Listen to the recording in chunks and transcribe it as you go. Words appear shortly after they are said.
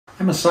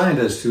I'm a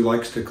scientist who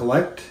likes to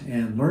collect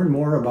and learn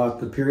more about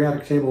the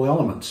periodic table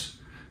elements.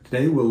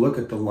 Today we'll look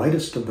at the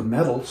lightest of the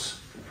metals,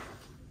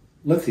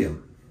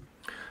 lithium.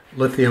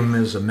 Lithium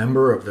is a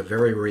member of the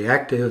very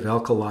reactive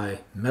alkali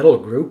metal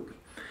group.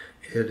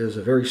 It is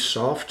a very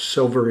soft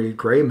silvery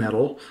gray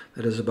metal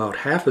that is about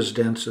half as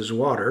dense as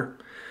water,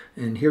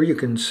 and here you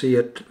can see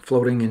it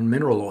floating in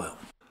mineral oil.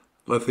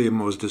 Lithium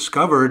was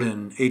discovered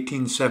in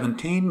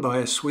 1817 by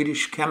a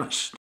Swedish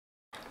chemist.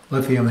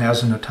 Lithium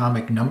has an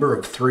atomic number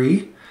of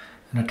 3,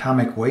 an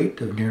atomic weight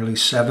of nearly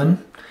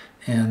 7,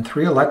 and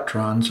 3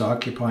 electrons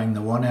occupying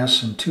the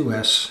 1s and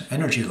 2s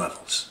energy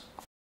levels.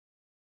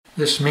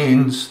 This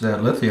means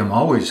that lithium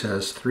always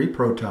has 3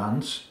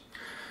 protons,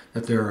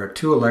 that there are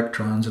 2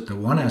 electrons at the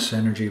 1s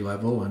energy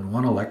level and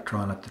 1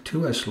 electron at the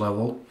 2s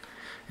level.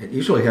 It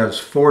usually has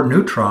 4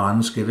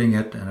 neutrons, giving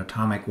it an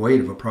atomic weight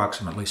of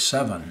approximately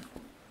 7.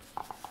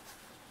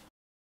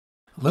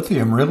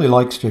 Lithium really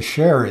likes to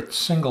share its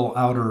single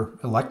outer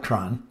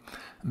electron.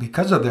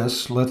 Because of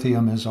this,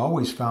 lithium is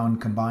always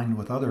found combined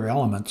with other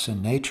elements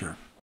in nature.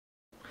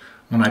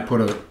 When I put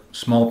a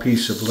small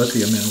piece of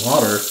lithium in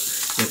water,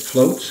 it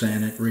floats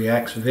and it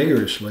reacts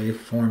vigorously,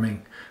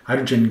 forming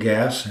hydrogen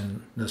gas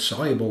and the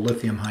soluble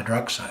lithium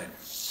hydroxide.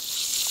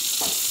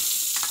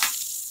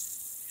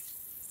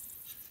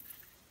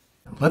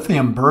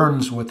 Lithium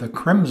burns with a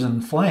crimson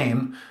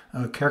flame,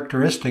 a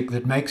characteristic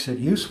that makes it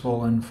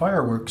useful in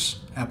fireworks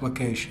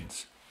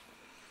applications.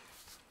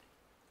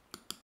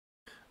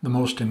 The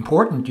most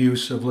important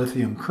use of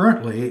lithium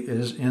currently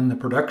is in the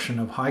production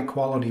of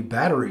high-quality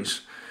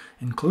batteries,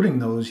 including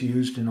those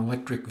used in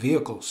electric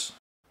vehicles.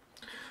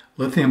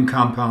 Lithium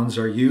compounds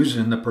are used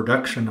in the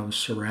production of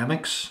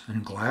ceramics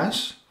and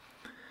glass.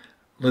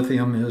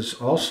 Lithium is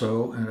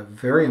also a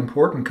very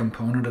important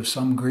component of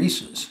some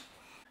greases.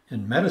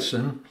 In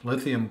medicine,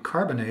 lithium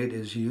carbonate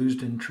is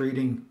used in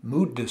treating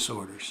mood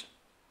disorders.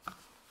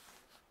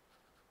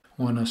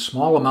 When a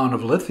small amount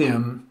of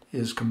lithium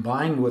is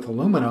combined with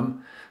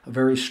aluminum, a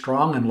very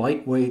strong and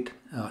lightweight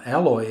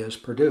alloy is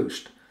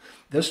produced.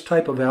 This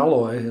type of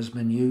alloy has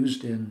been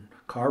used in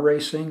car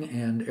racing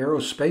and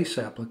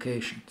aerospace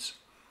applications.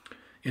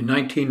 In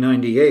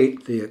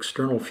 1998, the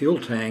external fuel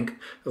tank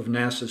of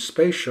NASA's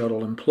space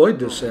shuttle employed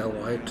this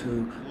alloy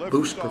to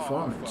boost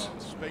performance.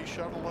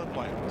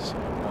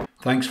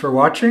 Thanks for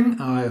watching.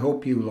 I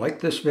hope you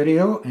liked this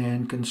video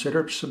and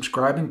consider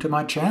subscribing to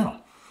my channel.